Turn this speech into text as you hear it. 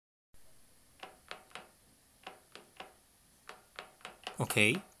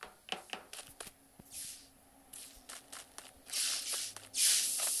Okay.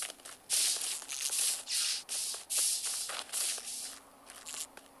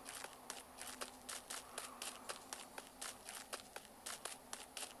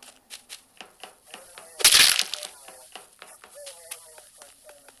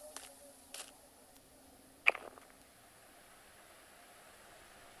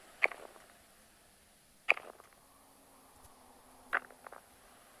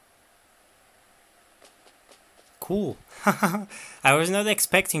 Cool. I was not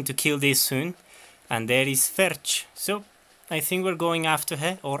expecting to kill this soon. And there is Ferch. So, I think we're going after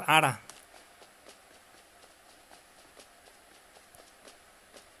her, or Ara.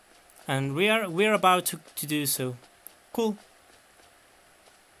 And we're about to do so. Cool.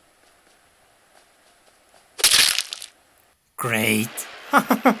 Great.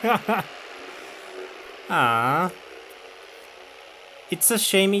 Ah. It's a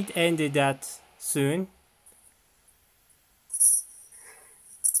shame it ended that soon.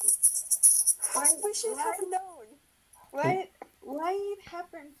 We should have known. Why it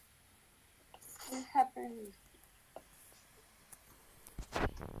happened? It happened.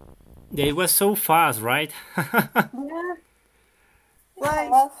 It was so fast, right? Yeah.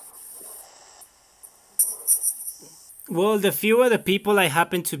 Why? Well, the fewer the people I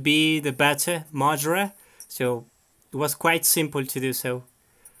happen to be, the better, Majra. So it was quite simple to do so.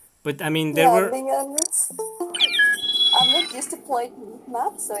 But I mean, there were. Being honest, I'm not used to playing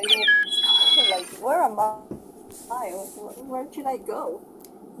maps, so like, where am I? Where should I go?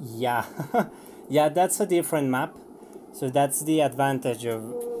 Yeah, yeah, that's a different map. So that's the advantage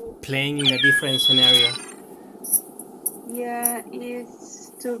of playing in a different scenario. Yeah,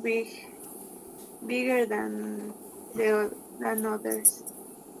 it's too bigger than others.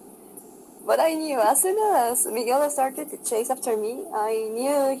 But I knew as soon as Miguel started to chase after me, I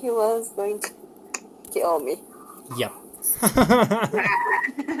knew he was going to kill me. Yep.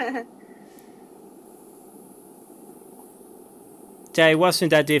 Yeah, it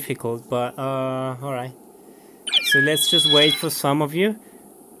wasn't that difficult, but all right. So let's just wait for some of you.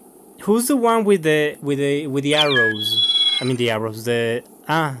 Who's the one with the arrows? I mean the arrows.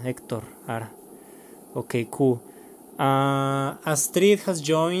 Hector. Ara. Okay, cool. Astrid has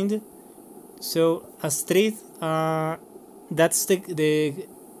joined. So Astrid, that's the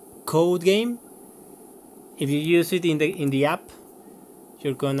code game. If you use it in the app,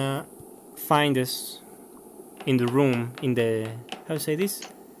 you're gonna find us in the room, in the, how to say this,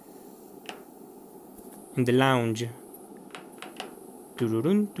 in the lounge.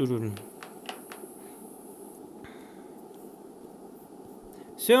 Tururun, tururun.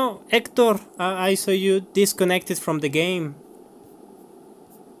 So Hector, I saw you disconnected from the game.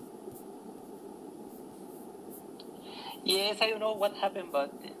 Yes, I don't know what happened,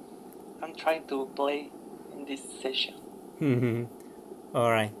 but I'm trying to play in this session.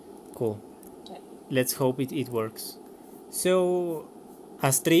 Alright, cool. Let's hope it works. So,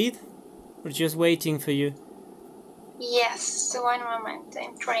 Astrid, we're just waiting for you. Yes, one moment.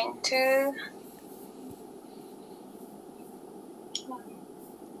 I'm trying to.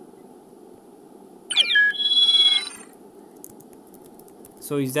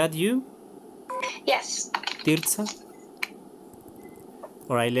 So, is that you? Yes. Tirza?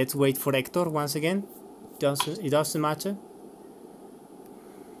 Alright, let's wait for Hector once again. It doesn't matter.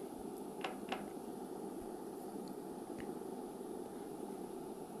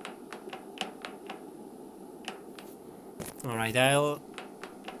 Alright, I'll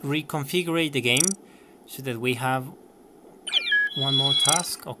reconfigure the game so that we have one more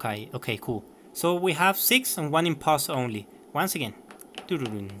task. Okay, cool. So we have 6 and 1 imposter only. Once again.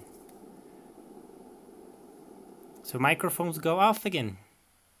 So microphones go off again.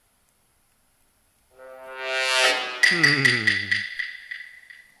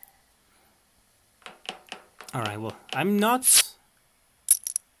 Alright, well, I'm not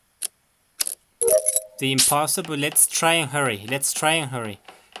the imposter, but let's try and hurry.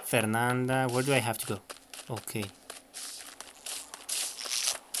 Fernanda, where do I have to go? Okay.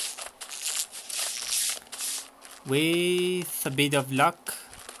 With a bit of luck,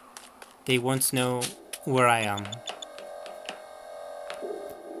 they won't know where I am.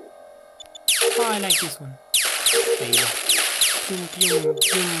 Oh, I like this one. There you go. Pew, pew,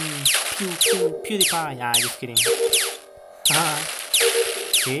 pew, pew, PewDiePie. Ah, just kidding.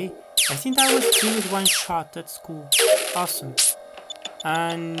 Okay. I think that was 2 with 1 shot. That's cool. Awesome.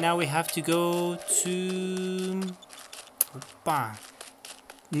 And now we have to go to... Opa.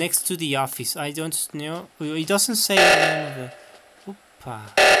 Next to the office. I don't know. It doesn't say the name of the... Opa.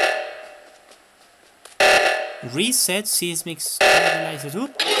 Reset seismic stabilizer.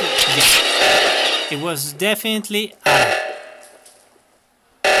 Oop. Yeah. It was definitely Ara.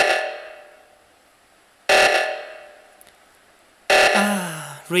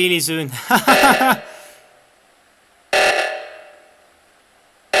 Really soon.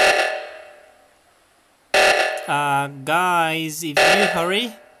 Guys, if you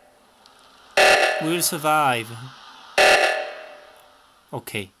hurry, we'll survive.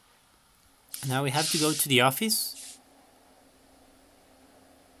 Okay. Now we have to go to the office.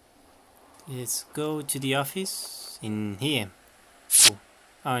 Let's go to the office in here. Cool.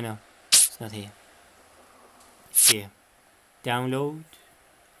 Oh no, it's not here. It's here. Download.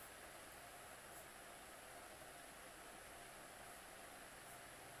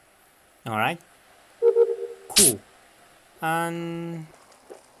 Alright. Cool. And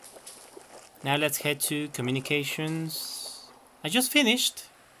now let's head to communications. I just finished.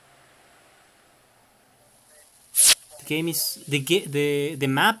 The game is the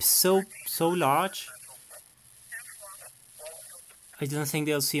map is so large. I don't think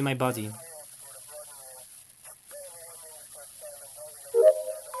they'll see my body.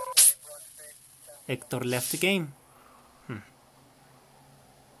 Hector left the game.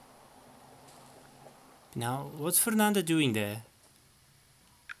 Now, what's Fernanda doing there?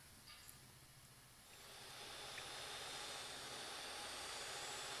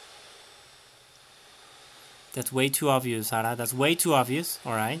 That's way too obvious, Sarah. That's way too obvious.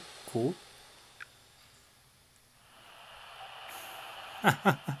 Alright, cool.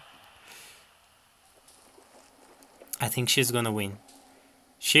 I think she's gonna win.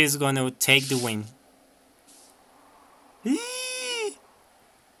 She's gonna take the win.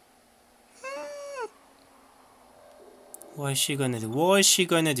 What is she gonna do? What is she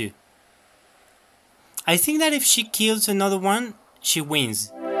gonna do? I think that if she kills another one, she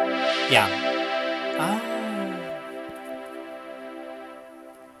wins. Yeah. Ah.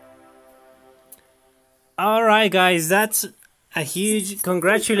 Alright guys, that's a huge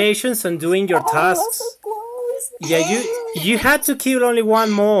congratulations on doing your tasks. So close. Yeah, you had to kill only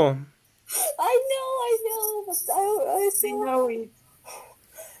one more. I know, but I feel know it.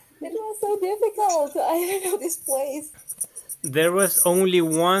 it was so difficult. I don't know this place. There was only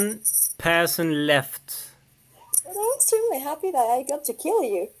one person left. But I'm extremely happy that I got to kill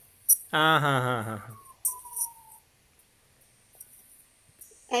you. Uh-huh.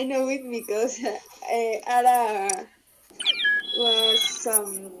 I know it because Ara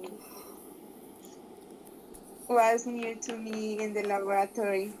was near to me in the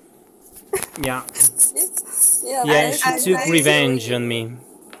laboratory. Yeah. Yeah, Yeah, but she took revenge on me.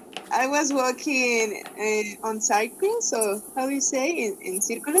 I was walking on cycles, so how do you say in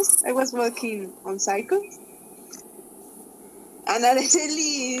circles? I was walking on cycles, and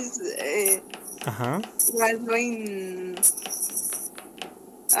Araceli was going.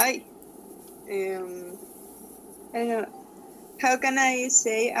 I don't know. How can I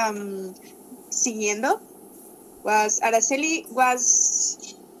say siguiendo? Araceli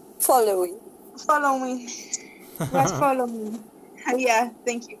was following. following. Was following. Yeah,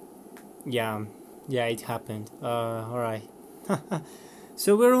 thank you. Yeah, it happened. Alright.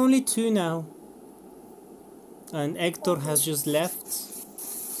 So we're only 2 now. And Hector has just left.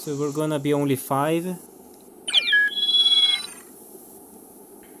 So we're gonna be only 5.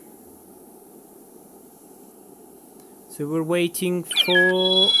 So we're waiting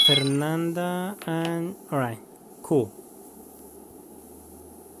for Fernanda and... Alright, cool.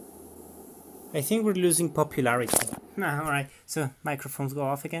 I think we're losing popularity. Alright, so microphones go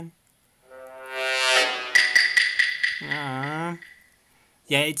off again. Yeah,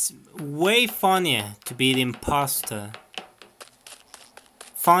 it's way funnier to be the imposter.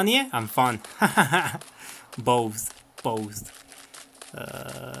 Funnier? I'm fun. Both.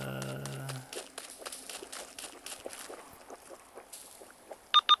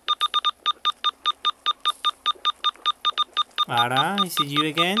 Ara, is it you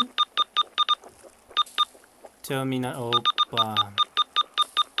again? Tell me not. Opa.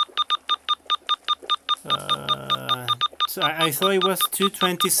 So I thought it was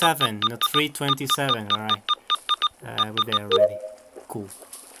 227, not 327. Alright. We're there already. Cool.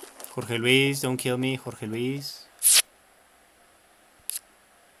 Jorge Luis, don't kill me, Jorge Luis.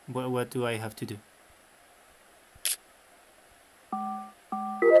 What do I have to do?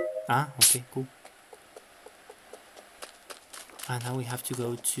 Okay, cool. And now we have to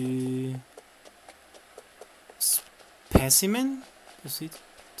go to specimen. Is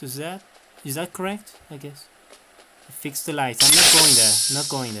that correct? I guess. Fix the lights. I'm not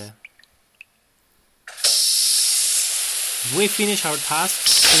going there. We finish our task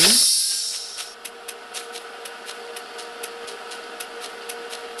soon.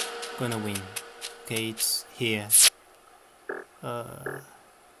 gonna win. Okay, it's here.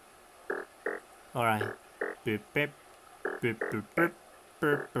 Alright. Beep, beep, beep, beep, beep,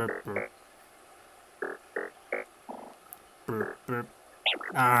 beep, beep, beep. Beep, beep. Beep,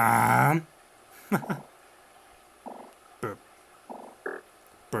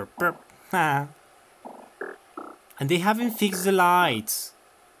 beep, beep. Ah. And they haven't fixed the lights.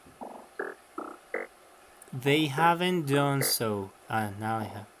 They haven't done so. Now I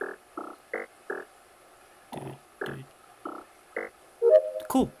have.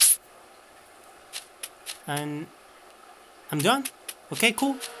 Cool. And I'm done. Okay,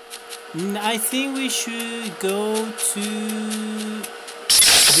 cool. I think we should go to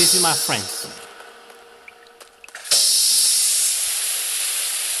visit my friends.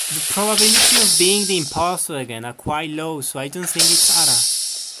 The probability of being the imposter again are quite low, so I don't think it's Ara.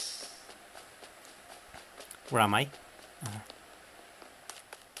 Where am I?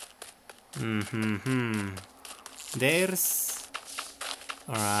 There's...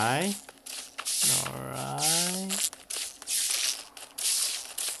 Alright.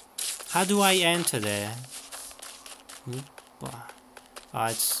 How do I enter there?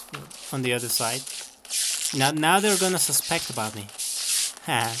 It's on the other side. Now they're gonna suspect about me.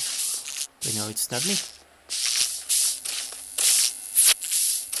 But no, it's not me.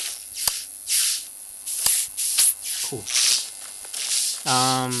 Cool.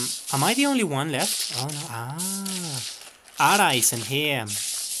 Am I the only one left? Oh no. Ara isn't here.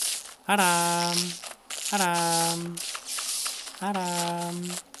 Aram.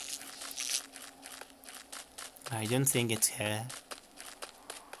 I don't think it's her.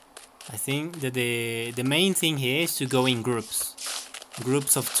 I think that the main thing here is to go in groups.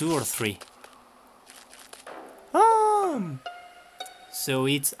 Groups of 2 or 3. So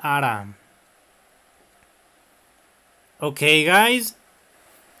it's Aram. Okay, guys.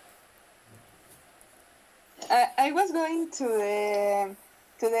 I was going to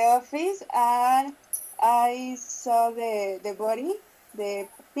the office and I saw the body, the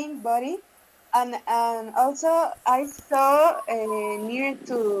pink body, and also I saw near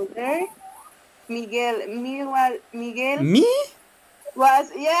to there Miguel. Miguel Me?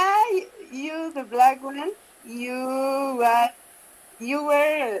 was you the black one. You were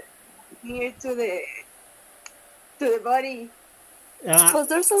near to the body. Was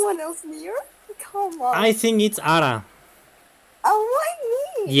there someone else near? Come on. I think it's Ara. Oh,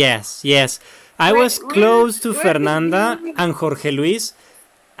 why me? Yes. I was close to Fernanda and Jorge Luis,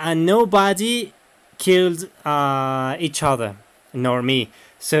 and nobody killed each other, nor me.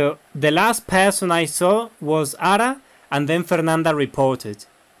 So the last person I saw was Ara, and then Fernanda reported.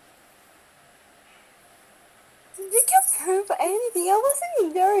 You can't prove anything. I wasn't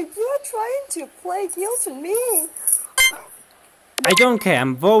in there. You were trying to play guilt on me. I don't care.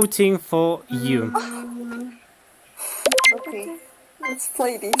 I'm voting for you. Okay. Let's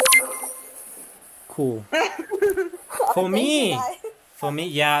play this. Cool. For me,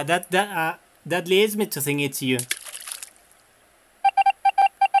 yeah. That leads me to think it's you.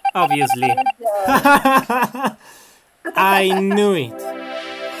 Obviously. I knew it.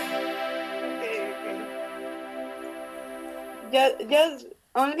 Okay. Just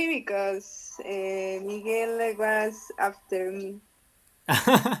only because Miguel was after me.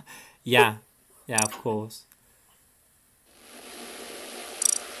 Yeah, of course.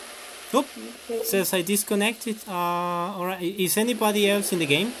 Oop, says I disconnected. Alright, is anybody else in the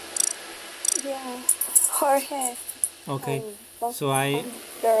game? Yeah. Jorge. Okay, so I'm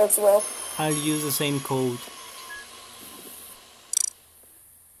there as well. I'll use the same code.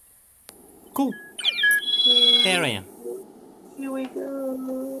 Cool. There I am. Here we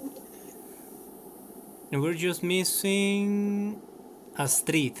go. And we're just missing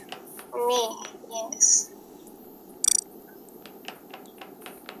Astrid. Me, yes.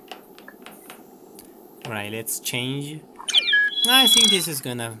 Alright, let's change. I think this is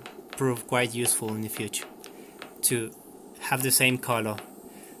gonna prove quite useful in the future to have the same color.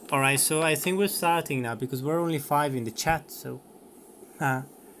 Alright, so I think we're starting now because we're only 5 in the chat, so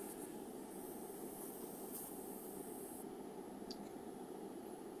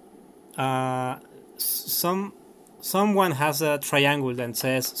someone has a triangle that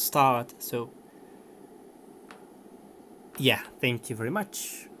says start, so yeah, thank you very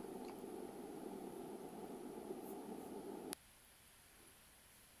much.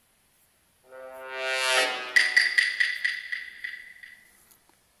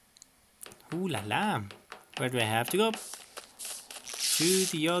 Ooh la la. Where do I have to go? To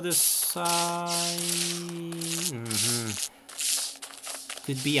the other side.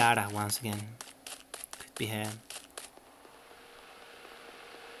 Could be Ara once again. Could be her.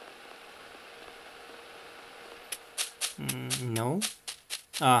 No.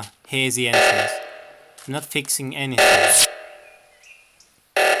 Ah, here's the entrance. I'm not fixing anything.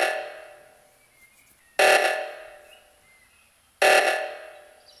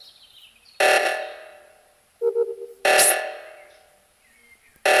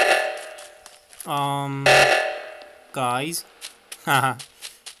 Guys. Haha.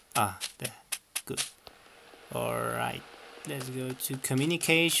 There. Good. Alright. Let's go to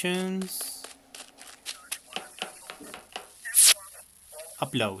communications.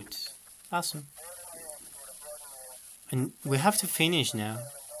 Upload. Awesome. And we have to finish now.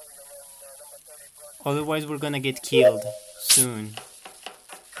 Otherwise we're gonna get killed soon.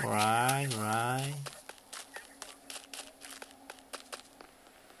 Right.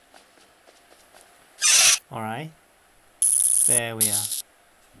 Alright. There we are.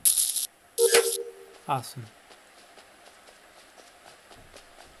 Awesome.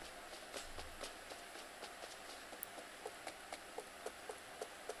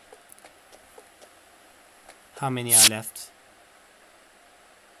 How many are left?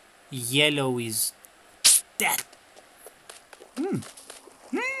 Yellow is dead. No.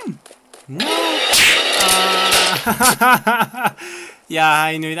 Yeah,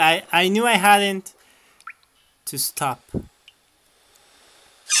 I knew it. I knew I hadn't to stop.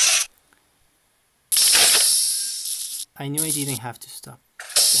 I knew I didn't have to stop.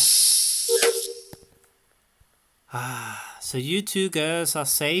 So you two girls are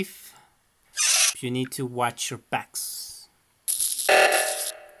safe. You need to watch your backs.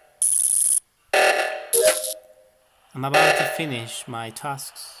 I'm about to finish my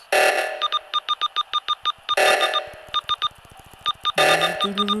tasks.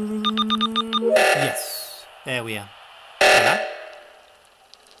 Yes, there we are.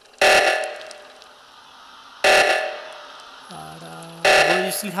 Well,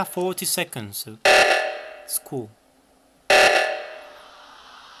 you still have 40 seconds, so it's cool.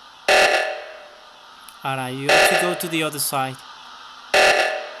 Alright, you have to go to the other side.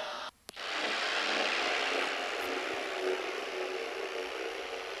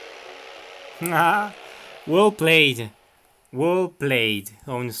 Well played. Well played,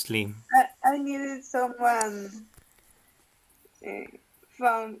 honestly. I needed someone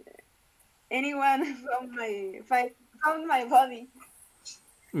found anyone found my body,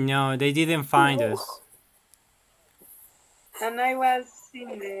 No, they didn't find us. and I was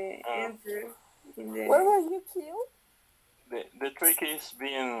in the enter in the. Where were you killed? The trick is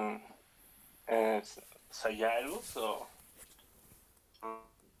being Sayaru, so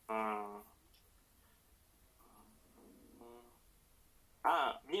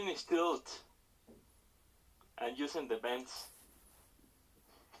being stealth and using the vents.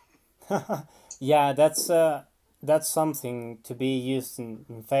 Yeah, that's something to be used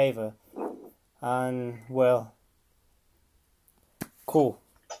in favor. And well, cool.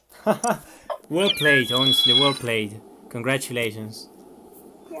 Well played, honestly, well played. Congratulations.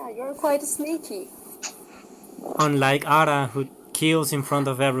 Yeah, you're quite sneaky. Unlike Ara, who kills in front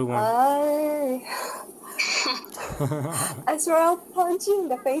of everyone. I swear I'll punch you in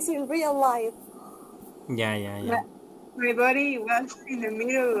the face in real life. Yeah. My body was in the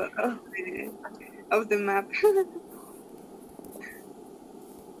middle of the map.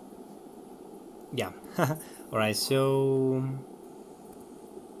 Yeah. Alright, so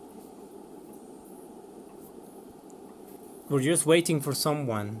we're just waiting for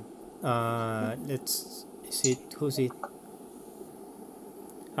someone. Who's it?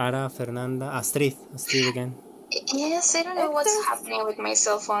 Ara, Fernanda, Astrid again. Yes, I don't know what's happening with my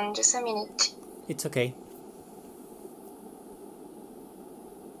cell phone. Just a minute. It's okay.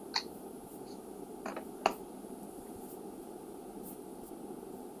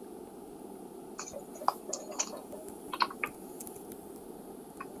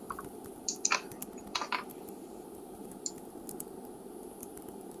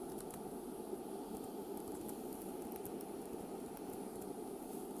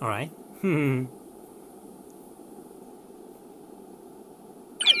 All right.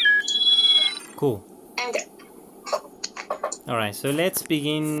 Cool. I'm there. All right. So let's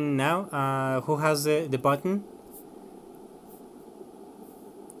begin now. Who has the button?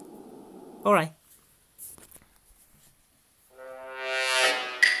 All right.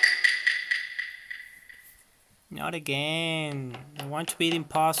 Not again. I want to be the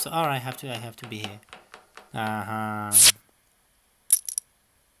imposter. All right. I have to be here. All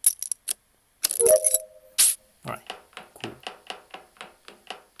right. Cool.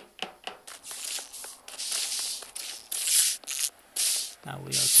 Now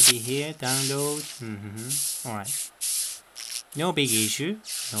we have to be here. Download. All right. No big issue.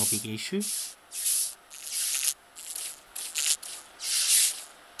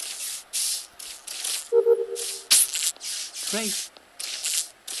 Great.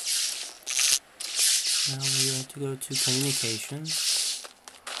 Now we have to go to communications.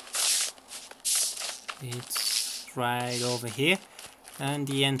 It's right over here, and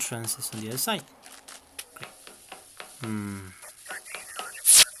the entrance is on the other side. Great.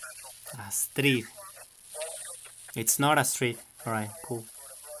 A street. It's not a street. Alright, cool.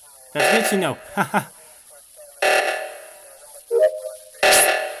 That's good to know.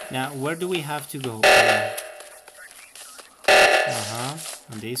 Now, where do we have to go?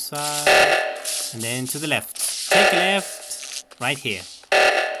 On this side. And then to the left. Take a left. Right here.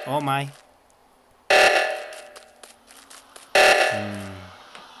 Oh my.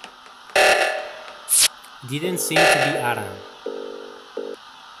 Didn't seem to be Ara.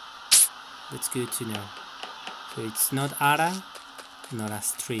 That's good to know. So it's not Ara, not a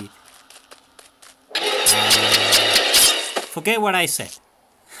street. Forget what I said.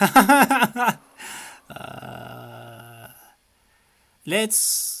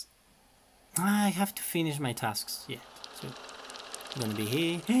 Let's... I have to finish my tasks. Yeah, so I'm gonna be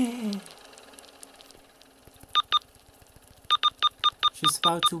here. She's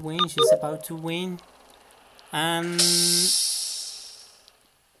about to win. She's about to win.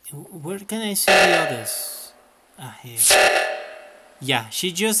 Where can I see the others? Ah, here. Yeah,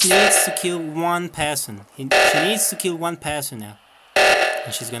 she just needs to kill one person. She needs to kill one person now.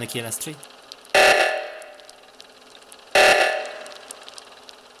 And she's gonna kill us three.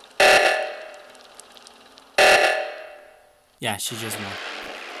 Yeah, she just won.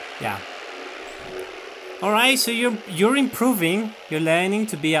 Yeah. Alright, so you're improving. You're learning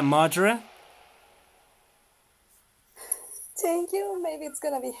to be a murderer. Thank you. Maybe it's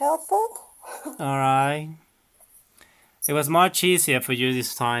gonna be helpful. Alright. It was much easier for you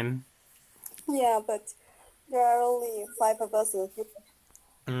this time. Yeah, but there are only 5 of us in here.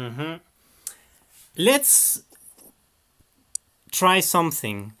 Let's try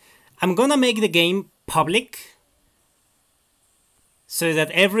something. I'm gonna make the game public so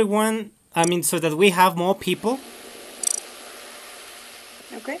that everyone, so that we have more people.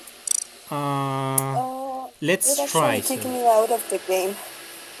 Okay. Let's It try actually to. taking me out of the game.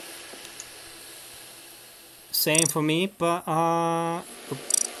 Same for me, but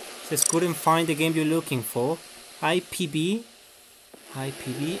just couldn't find the game you're looking for. IPB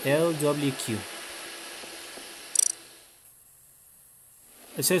LWQ.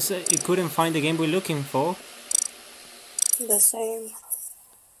 It says you couldn't find the game we're looking for. The same.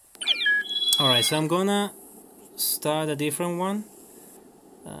 Alright, so I'm gonna start a different one.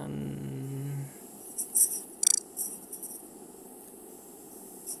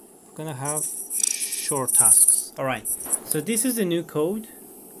 We're gonna have short tasks. Alright, so this is the new code.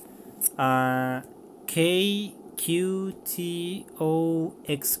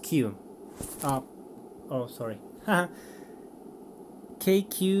 KQTOXQ. Oh, sorry.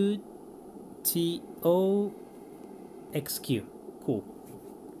 KQTOXQ. Cool.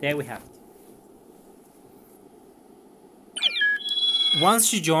 There we have it.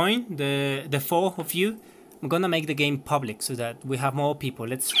 Once you join, the 4 of you, I'm gonna make the game public so that we have more people.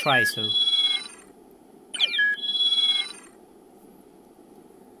 Let's try so.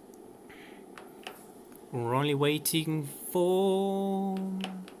 We're only waiting for...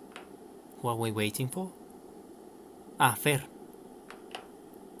 What are we waiting for? Ah, Fer.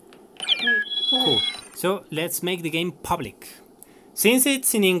 Cool. So let's make the game public. Since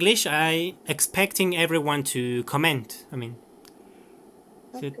it's in English, I'm expecting everyone to comment.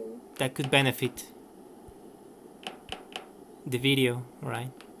 So that could benefit the video, right?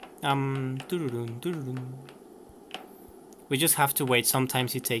 We just have to wait.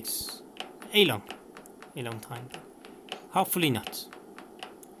 Sometimes it takes a long time. Hopefully not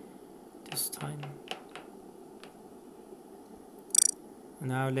this time.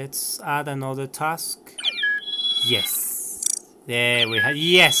 Now let's add another task. Yes, there we have.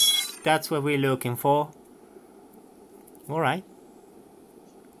 Yes, that's what we're looking for. All right.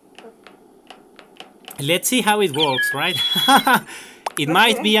 Let's see how it works, right? It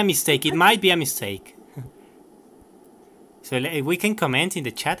might be a mistake. It might be a mistake. So we can comment in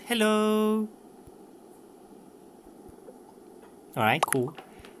the chat. Hello. All right, cool.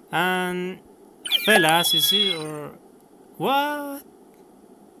 And fellas, is it or what?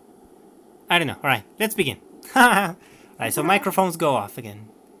 I don't know. All right, let's begin. All right, so microphones go off again.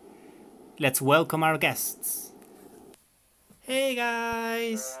 Let's welcome our guests. Hey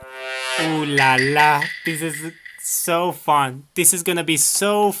guys. Ooh la la. This is so fun. This is gonna be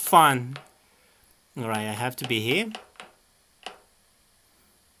so fun. All right, I have to be here.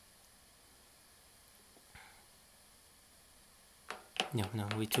 No,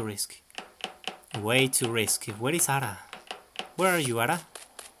 way too risky. Way too risky. Where is Ara? Where are you, Ara?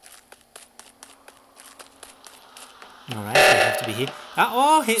 Alright, I have to be here.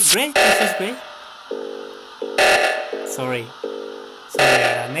 Oh, hey, great. This is great. Sorry. Sorry,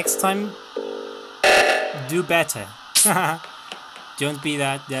 Ara. Next time, do better. Don't be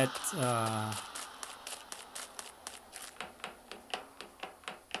that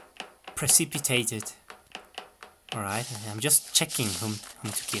precipitated. Alright, I'm just checking whom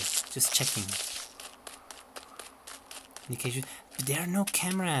to kill. Just checking. Indication. But there are no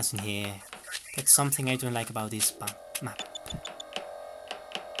cameras in here. That's something I don't like about this map.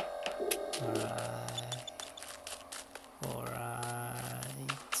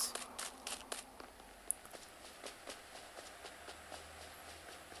 Alright.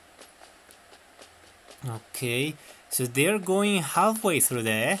 Okay, so they're going halfway through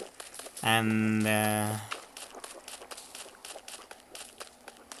there, and I'm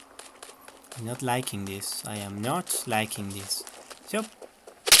not liking this. I am not liking this. So,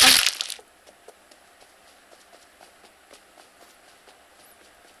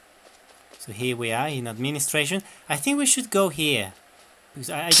 so here we are in administration. I think we should go here, because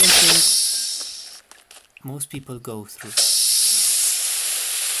I don't think most people go through.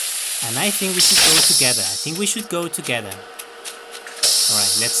 And I think we should go together. I think we should go together.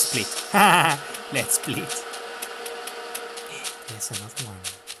 Alright, let's split. Let's split. There's another one.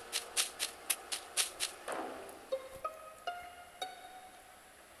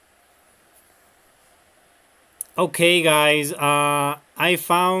 Okay, guys. I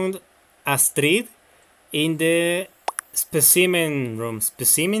found Astrid in the specimens room.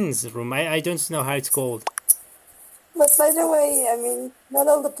 I don't know how it's called. But by the way, I mean, not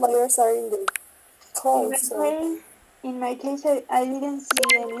all the players are in the call, so... In my case, I didn't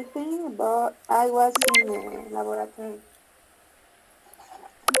see anything, but I was in the laboratory.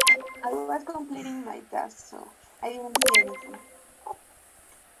 I was completing my task, so I didn't see anything.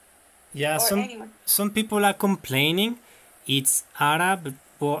 Yeah, Or some people are complaining it's Ara, but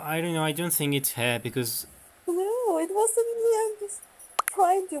well, I don't know. I don't think it's her because No, it wasn't me. I'm just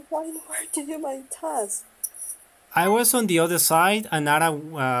trying to find where to do my task. I was on the other side and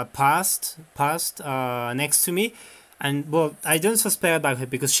Ara passed next to me, and well, I don't suspect about her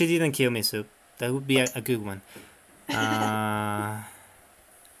because she didn't kill me, so that would be a good one. I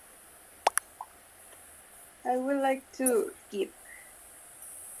would like to skip.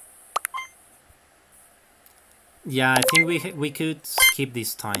 Yeah, I think we could skip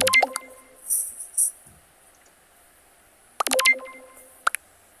this time.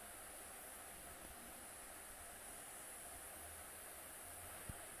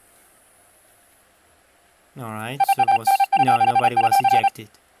 Alright, so nobody was ejected.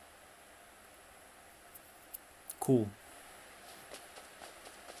 Cool.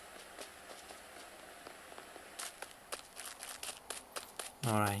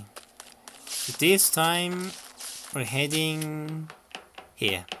 Alright. So this time we're heading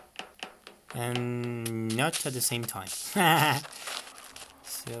here. And not at the same time.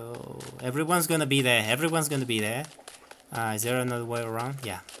 So everyone's gonna be there. Everyone's gonna be there. Is there another way around?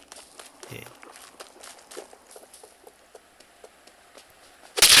 Yeah. Here.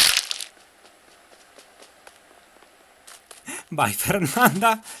 Bye,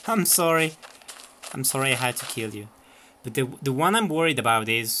 Fernanda. I'm sorry. I'm sorry I had to kill you. But the one I'm worried about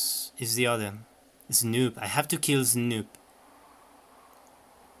is the other. Snoop. I have to kill Snoop.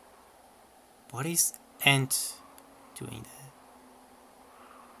 What is Ant doing there?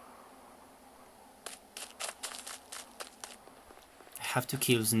 I have to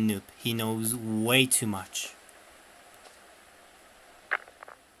kill Snoop. He knows way too much.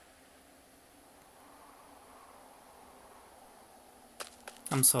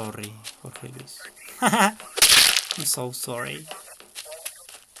 I'm sorry, Jorge Luis. I'm so sorry.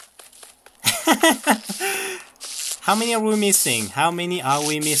 How many are we missing? How many are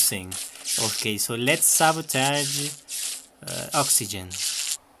we missing? Okay, so let's sabotage oxygen.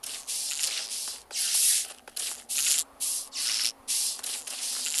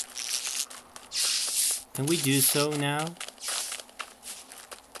 Can we do so now?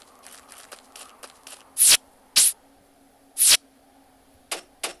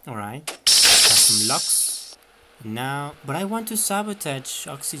 Alright, have some locks. Now, but I want to sabotage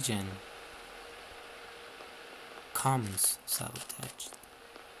oxygen. Comms sabotage.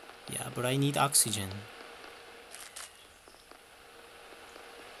 Yeah, but I need oxygen.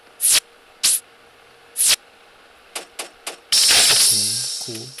 Okay,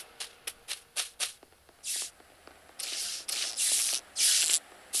 cool.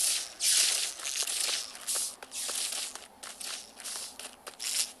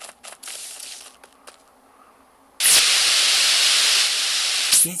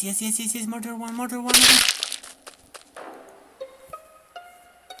 Yes. Murder one.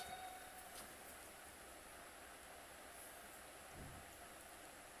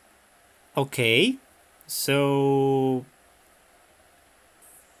 Okay, so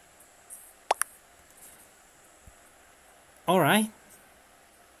all right.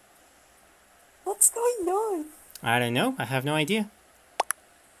 What's going on? I don't know. I have no idea.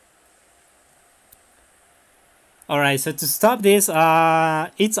 All right. So to stop this,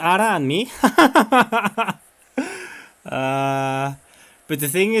 it's Ara and me. But the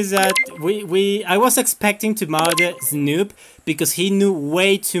thing is that I was expecting to murder Snoop because he knew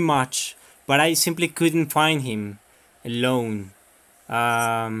way too much, but I simply couldn't find him alone.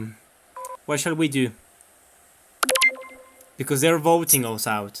 What shall we do? Because they're voting us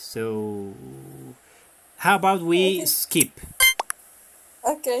out. So how about we skip?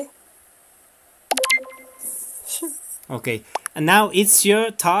 Okay. Okay, and now it's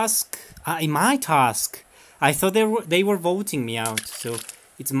your task. My task. I thought they were voting me out, so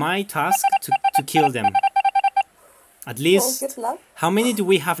it's my task to kill them. At Well, least. good luck. How many do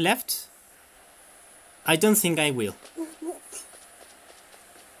we have left? I don't think I will.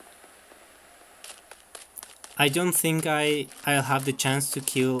 I don't think I'll have the chance to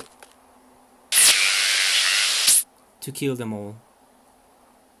kill them all.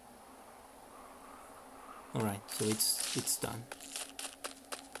 All right, so it's done.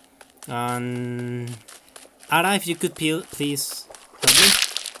 Ara, if you could please help me.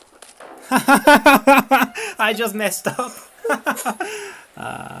 I just messed up.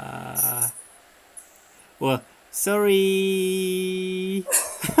 Well, sorry.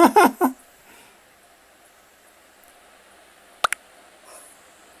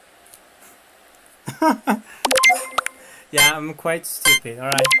 Yeah, I'm quite stupid. All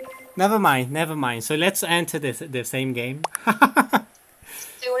right, never mind. So let's enter the same game.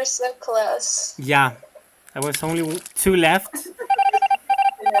 They were so close. Yeah, there was only 2 left.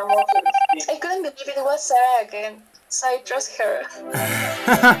 I couldn't believe it was Sarah again, so I trust her.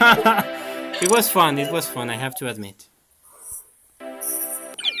 It was fun. I have to admit.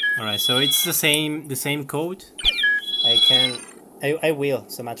 All right, so it's the same code. I will,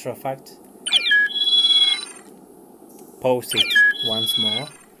 as a matter of fact, post it once more,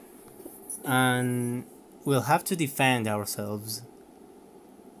 and we'll have to defend ourselves.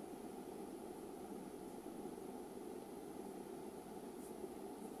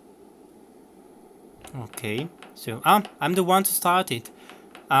 Okay, so I'm the one to start it.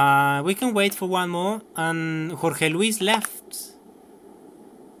 We can wait for one more, and Jorge Luis left,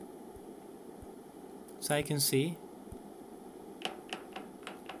 so I can see.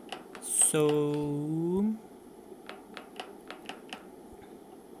 So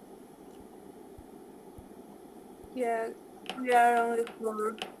Yeah, we are only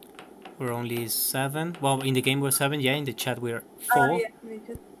 4. we're only 7. Well, in the game we're 7. Yeah, in the chat we're 4. Oh, yeah, me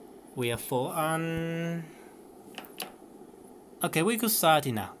too. We are 4. Okay, we could start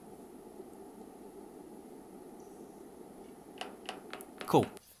it now. Cool.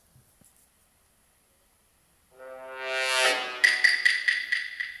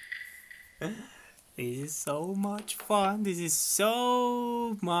 This is so much fun.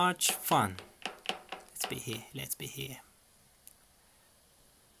 Let's be here.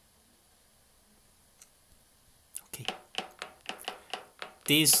 Okay.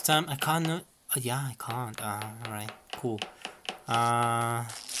 This time I can't. Yeah, I can't. Alright, cool.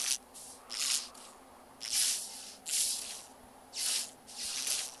 Alright.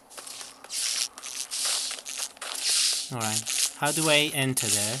 How do I enter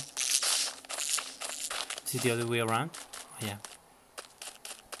there? Is it the other way around? Oh, yeah.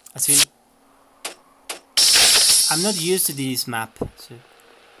 I see. I'm not used to this map, so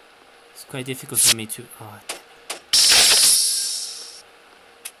it's quite difficult for me to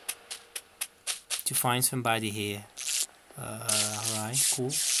find somebody here. Alright,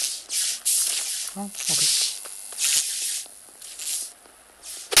 cool. Oh, okay.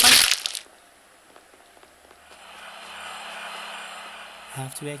 I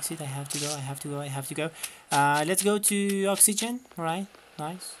have to exit, I have to go. Let's go to oxygen, alright,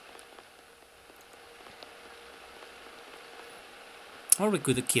 nice. Or we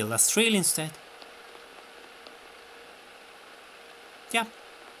could kill a Thrill instead. Yeah,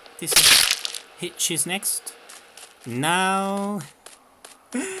 this is she's next. Now,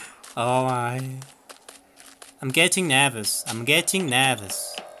 oh I'm getting nervous.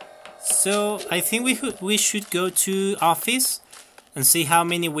 So I think we should go to office and see how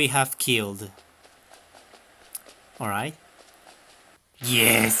many we have killed. All right.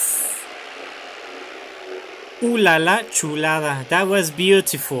 Yes. Ooh la la chulada. That was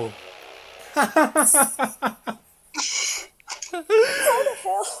beautiful. How the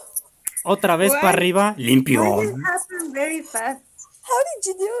hell? Otra vez para arriba. Limpio. Why did it happen very fast? How did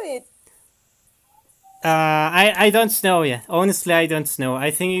you do it? I don't know yet. Honestly, I don't know. I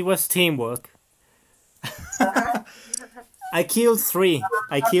think it was teamwork. I killed 3.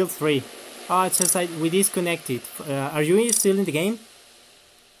 Oh, it says we disconnected. Are you still in the game?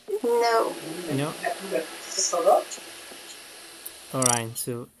 No. No. Alright,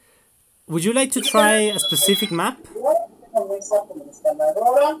 so would you like to try a specific map?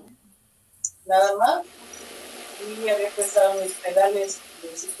 Nada más. Y había prestado mis pedales de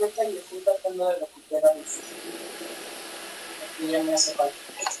bicicleta y estoy tratando de recuperarlos. Aquí ya me hace falta.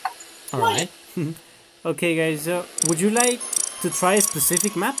 Alright. Okay, guys, so would you like to try a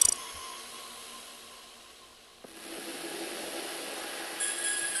specific map?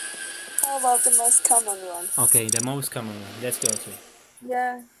 How about the most common one? Okay, the most common one. Let's go to it.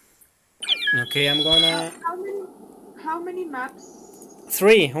 Yeah. Okay, I'm gonna... How many maps?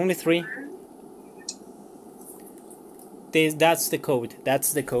 3, only 3. That's the code.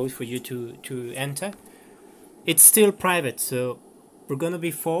 That's the code for you to enter. It's still private, so we're gonna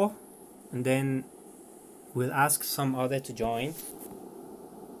be 4, and then we'll ask some other to join.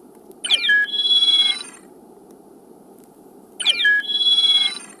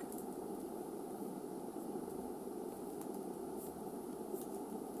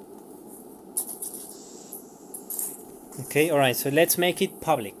 Okay, alright, so let's make it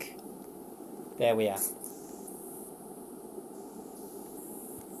public. There we are.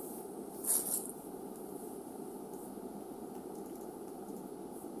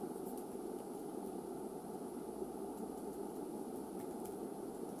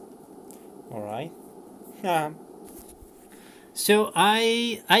 Alright. So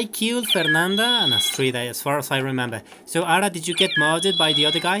I killed Fernanda and Astrid as far as I remember. So Ara, did you get murdered by the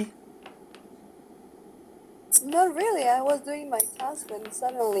other guy? Not really. I was doing my task when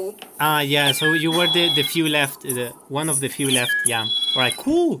suddenly. Yeah, so you were the few left, one of the few left, yeah. Alright,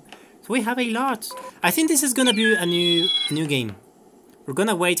 cool. So we have a lot. I think this is gonna be a new game. We're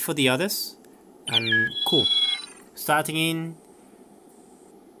gonna wait for the others. And cool. Starting in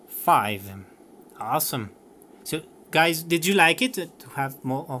 5. Awesome. So guys, did you like it to have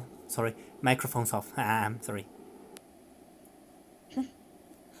more? Oh, sorry, microphone's off. Sorry.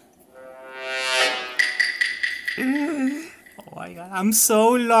 Oh my god, I'm so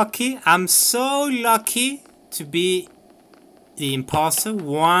lucky. I'm so lucky to be the imposter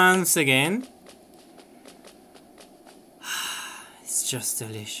once again. It's just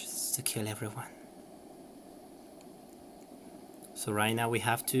delicious to kill everyone. So right now we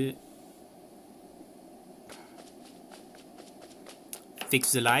have to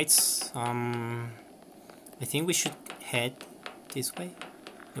fix the lights. I think we should head this way.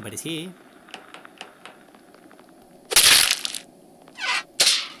 Nobody's here.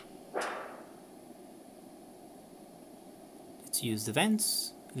 Let's use the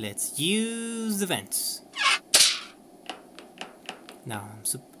vents. Let's use the vents. Now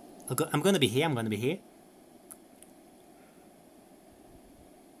I'm gonna be here. I'm gonna be here.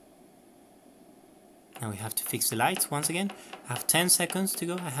 Now we have to fix the lights once again. I have 10 seconds to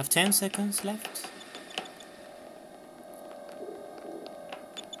go. I have 10 seconds left.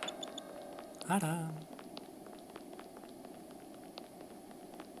 Ta-da.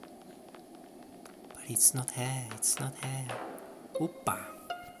 But it's not here. It's not here. Oopa.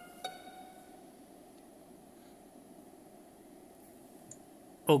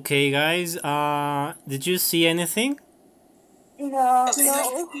 Okay, guys. Did you see anything? No. No,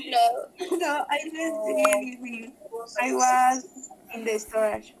 I didn't see anything. I was in the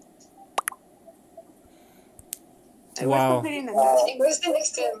storage. I was Wow. comparing a It was the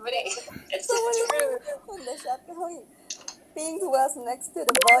next to the body. Someone in the shop going. Pink was next to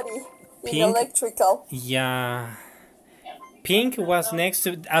the body in Pink? electrical. Yeah. Pink was next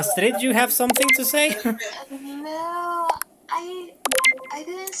to Astrid. You have something to say? No, I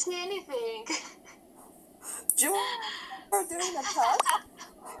didn't see anything. You were doing a task?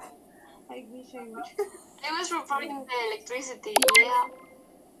 I wish I would. I was reporting the electricity. Yeah.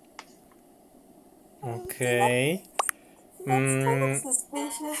 Okay. That's kind of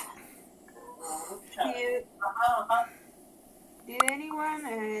suspicious. Did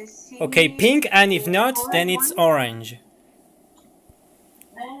anyone see? Okay, pink, and if not, then it's orange.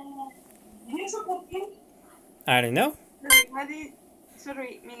 I don't know.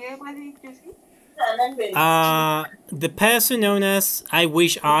 Sorry, Miguel, what did you see? The person known as I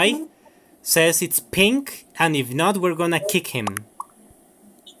Wish I says it's pink, and if not, we're gonna kick him.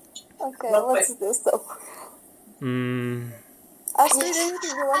 Okay, what's this stuff? Astrid,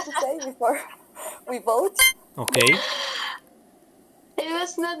 anything you want to say before we vote? Okay. It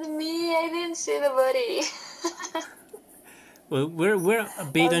was not me. I didn't see the body. Well, we're a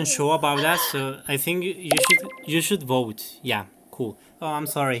bit unsure about that, so I think you should vote. Yeah, cool. Oh, I'm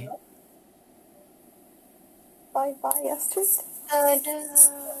sorry. Bye bye, Astrid. Oh no.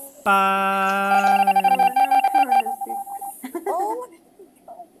 Bye. Oh,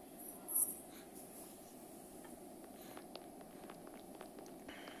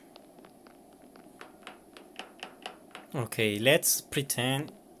 Okay, let's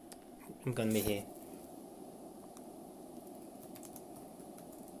pretend I'm gonna be here.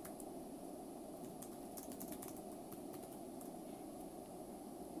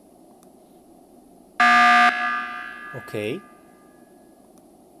 Okay.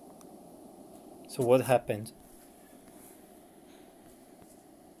 So what happened?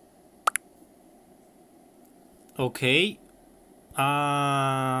 Okay.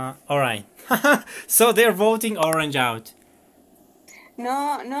 All right. So they're voting orange out.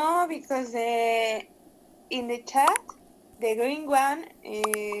 No, because in the chat, the green one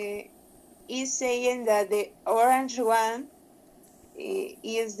is saying that the orange one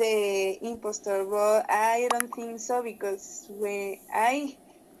is the impostor, but I don't think so because when I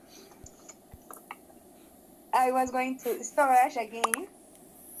was going to storage again,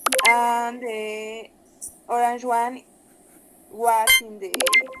 and the orange one was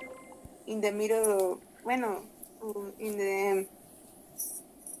in the middle, bueno, in the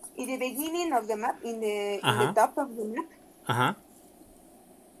beginning of the map, in the top of the map. Uh-huh.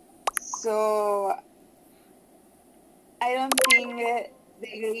 So I don't think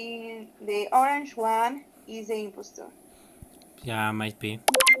the orange one is the impostor. Yeah, might be.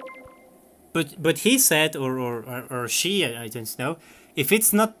 But he said, or she, I don't know. If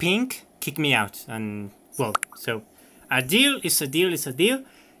it's not pink, kick me out. And well, so a deal is a deal is a deal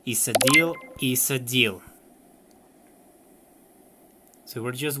is a deal is a deal. So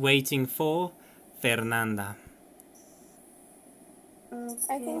we're just waiting for Fernanda.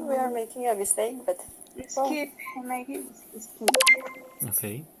 I think we are making a mistake, but Skip, make it skip.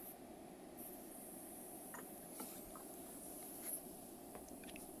 Okay.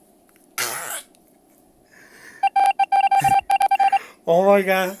 Oh my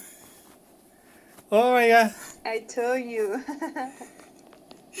god. Oh my god. I told you.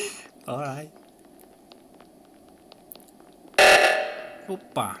 Alright.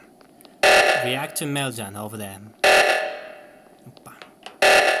 Opa. Reactor meltdown over there. Opa.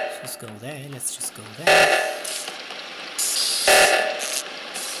 Let's just go there. Let's just go there.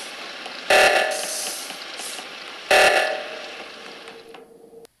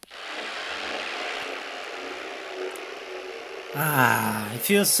 Ah, it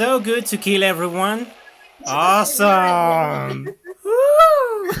feels so good to kill everyone. Awesome!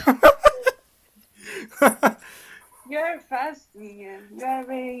 Woo! You're fast, Miguel. You are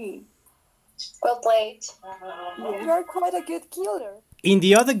very. Well played. Yeah. you're quite a good killer. In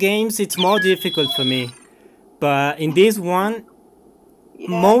the other games, it's more difficult for me. But in this one,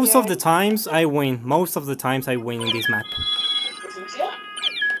 most of the times I win. Most of the times I win in this map.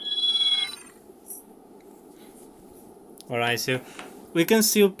 Alright, so we can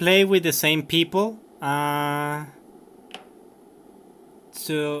still play with the same people.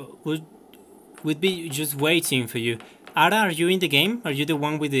 So we'd be just waiting for you. Ara, are you in the game? Are you the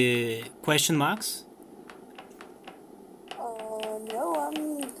one with the question marks? No,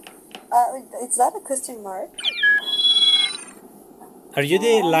 is that a question mark? Are you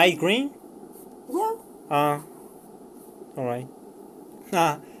the light green? Yeah. Alright.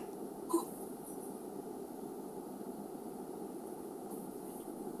 Ah.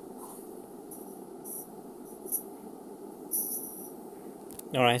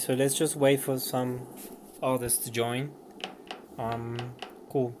 Alright, so let's just wait for some others to join.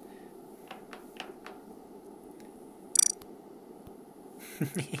 Cool.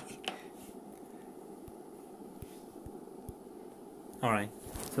 Alright,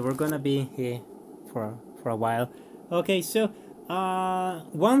 so we're gonna be here for a while. Okay, so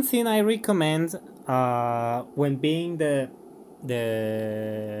one thing I recommend when being the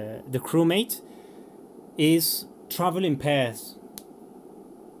crewmate is travel in pairs.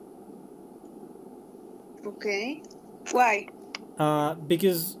 Okay. Why?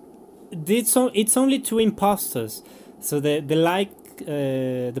 Because it's only two imposters, so the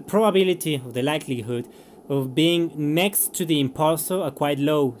probability of the likelihood of being next to the imposter are quite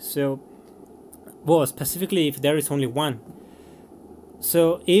low. So, well, specifically if there is only one.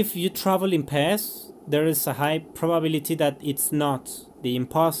 So if you travel in pairs, there is a high probability that it's not the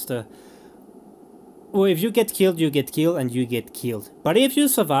imposter. Well, if you get killed, you get killed, and you get killed. But if you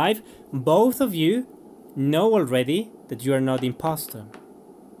survive, both of you know already that you are not imposter.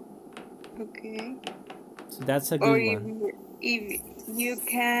 Okay. So that's a Or good one. if you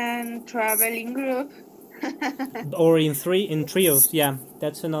can travel in group. Or in trios, yeah,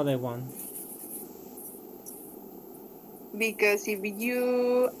 that's another one. Because if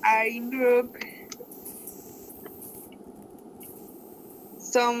you are in group,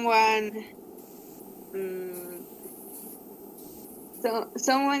 someone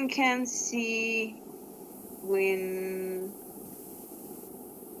someone can see when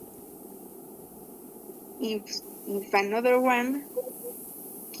if another one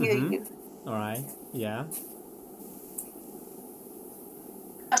kill you. All right, yeah.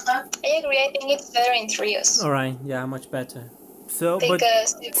 I agree. I think it's better in trios. All right, yeah, much better. So, but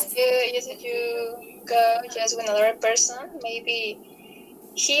Because if you go just with another person, maybe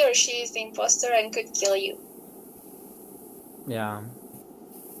he or she is the imposter and could kill you. yeah.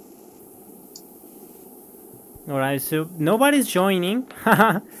 All right, so nobody's joining.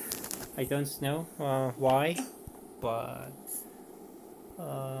 I don't know why, but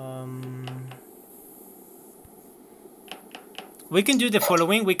we can do the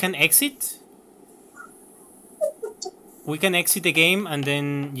following. We can exit. We can exit the game and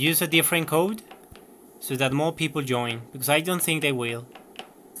then use a different code so that more people join, because I don't think they will.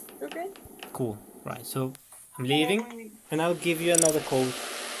 Okay. Cool. Right, so I'm leaving and I'll give you another code.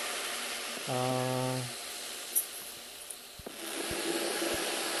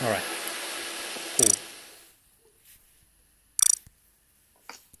 Alright. Cool.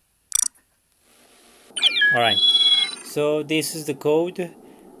 Alright. So this is the code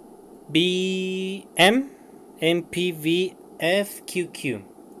BMMPVFQQ.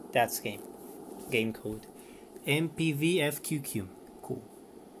 That's game code. MPVFQQ. Cool.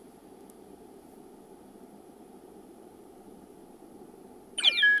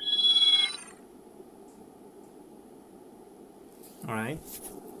 All right.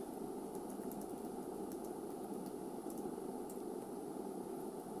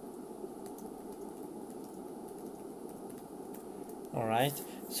 All right.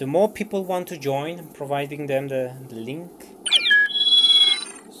 So more people want to join. I'm providing them the link.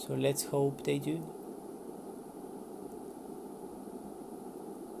 So let's hope they do.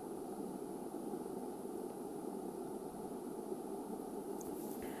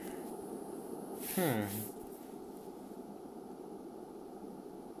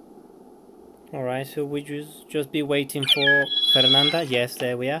 Alright, so we just be waiting for Fernanda. Yes,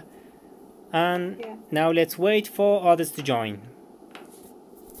 there we are. And now let's wait for others to join.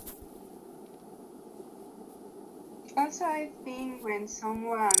 Also, I think when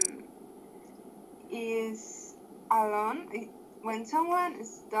someone is alone, when someone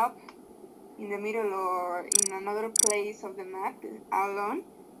stops in the middle or in another place of the map alone,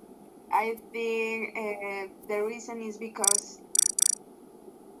 I think the reason is because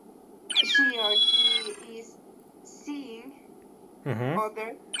she or he is seeing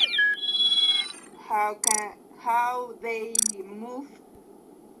other how they move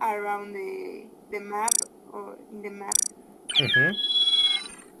around the map or in the map.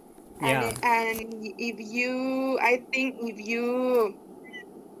 Yeah. And if you, I think if you,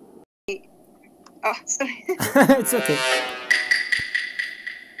 oh sorry. It's okay.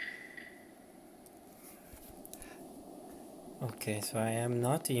 Okay, so I am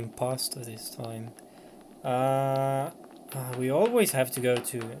not the imposter this time. We always have to go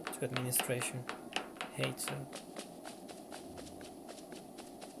to administration. Hate so.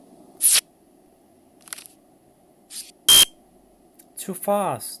 Too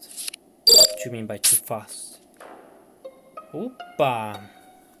fast. What do you mean by too fast? Oopa.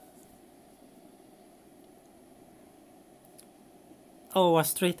 Oh,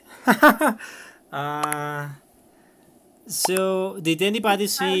 Astrid. So, did anybody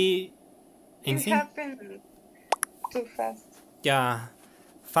see anything? It happened too fast. Yeah,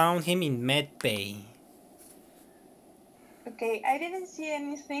 found him in med bay. Okay, I didn't see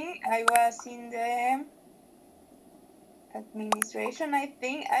anything. I was in the administration, I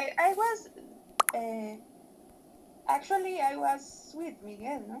think. I was, actually, I was with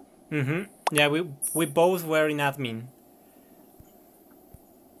Miguel, no? Yeah, we both were in admin.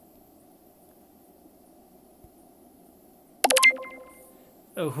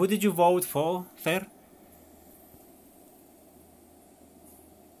 Who did you vote for, Fer?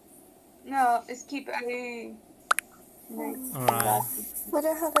 No, skip. Alright. We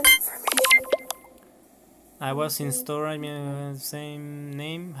don't have any information. I was in store, I mean, same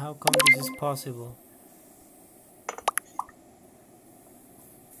name. How come this is possible?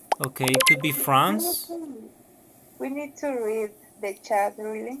 Okay, it could be France. We need to read the chat,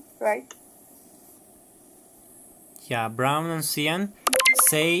 really, right? Yeah, Brown and Cyan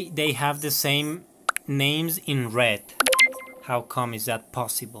say they have the same names in red. How come is that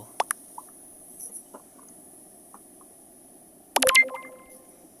possible?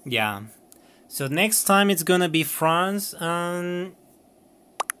 Yeah. So next time it's gonna be France and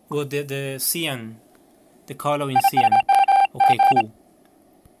well the cyan, the color in cyan. Okay, cool.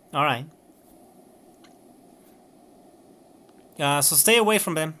 All right. So stay away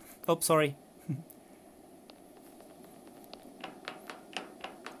from them. Oh, sorry.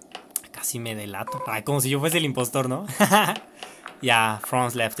 Casi me delato. Ay, como si yo fuese el impostor, ¿no? Yeah,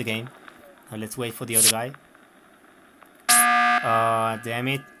 France left the game. Now let's wait for the other guy. Damn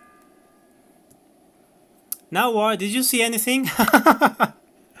it. Now what? Did you see anything? No,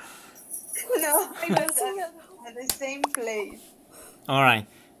 I was at the same place. Alright,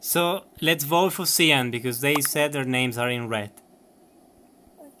 so let's vote for Cyan because they said their names are in red.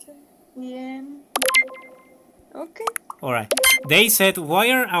 Okay. Yeah. Okay. Alright, they said, why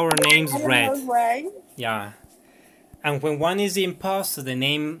are our names I don't red? know why. Yeah. And when one is the imposter, the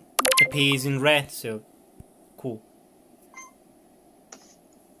name appears in red, so cool.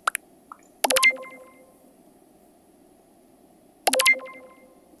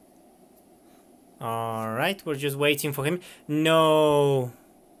 Alright, we're just waiting for him. No.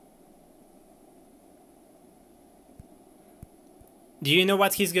 Do you know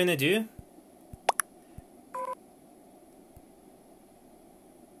what he's gonna do?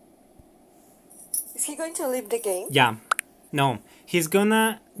 Is he going to leave the game? Yeah. No. He's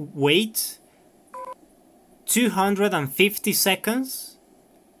gonna wait 250 seconds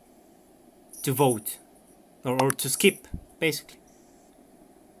to vote. Or to skip, basically.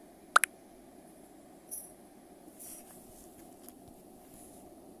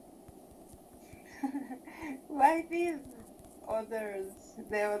 Why did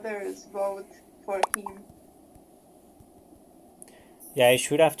the others vote for him? Yeah, I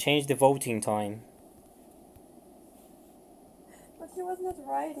should have changed the voting time. But he was not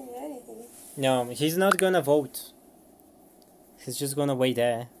writing anything. No, he's not gonna vote. He's just gonna wait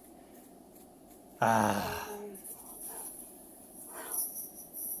there. Ah.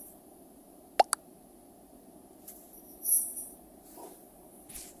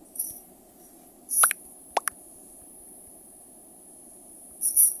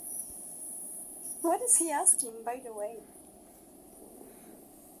 What is he asking, by the way?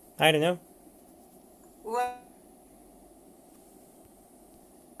 I don't know. Why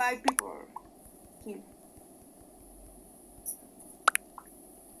people him?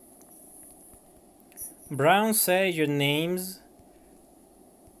 Brown said your names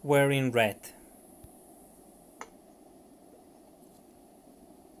were in red.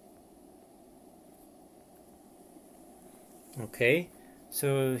 Okay,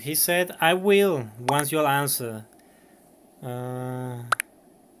 so he said, I will once you'll answer.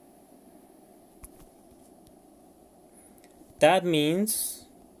 That means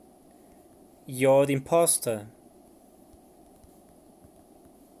you're the imposter.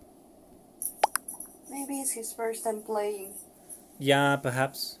 Maybe it's his first time playing. Yeah,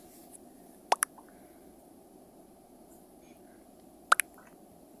 perhaps.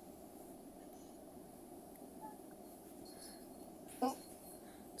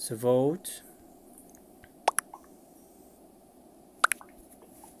 So vote.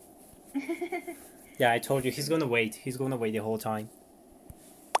 Yeah, I told you he's gonna wait. He's gonna wait the whole time.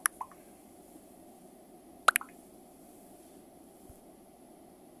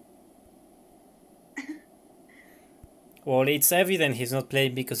 Well, it's evident he's not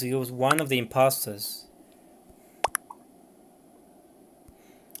playing because he was one of the imposters.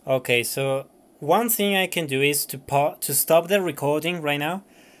 Okay, so one thing I can do is to stop the recording right now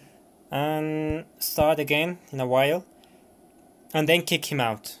and start again in a while, and then kick him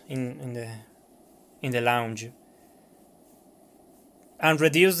out in the lounge, and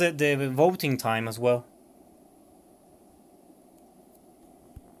reduce the voting time as well.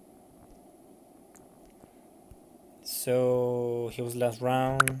 So he was last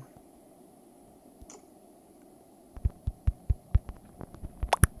round.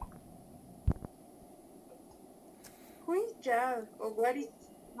 Who is Jal? Or what is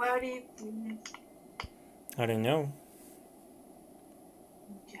I don't know.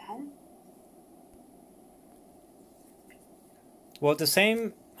 Jal? Well, the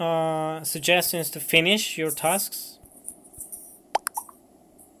same suggestions to finish your tasks.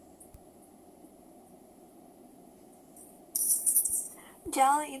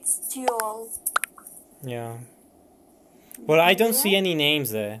 Yeah, it's dual. Yeah. Well, I don't see any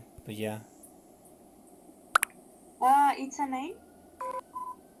names there. But yeah. It's a name?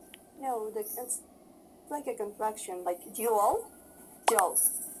 No, it's like a contraction, like dual. Dual.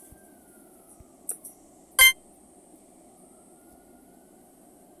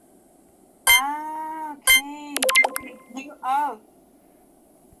 Okay.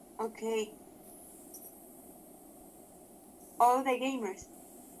 Okay. All the gamers.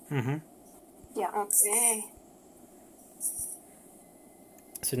 Mm-hmm. Yeah. Okay.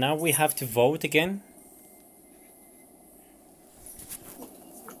 So now we have to vote again.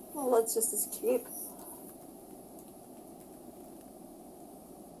 Well, let's just escape.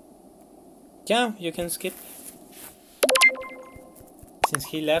 Yeah, you can skip. Since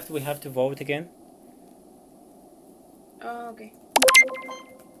he left, we have to vote again. Oh, okay.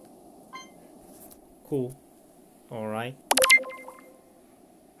 Cool. All right.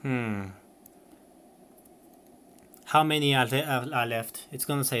 How many are left? It's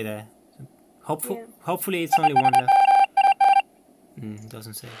gonna say there. Yeah. Hopefully it's only one left.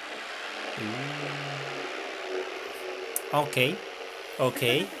 Doesn't say. Ooh. Okay.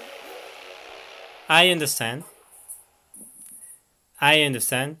 Okay. I understand.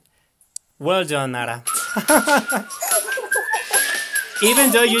 Well done, Nara.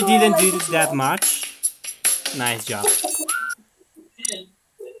 Even though you didn't do that much, nice job.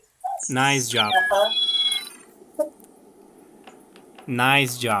 Nice job. Ajá.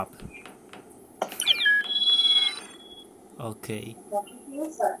 Nice job. Okay. Aquí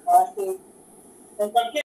piensa, en cualquier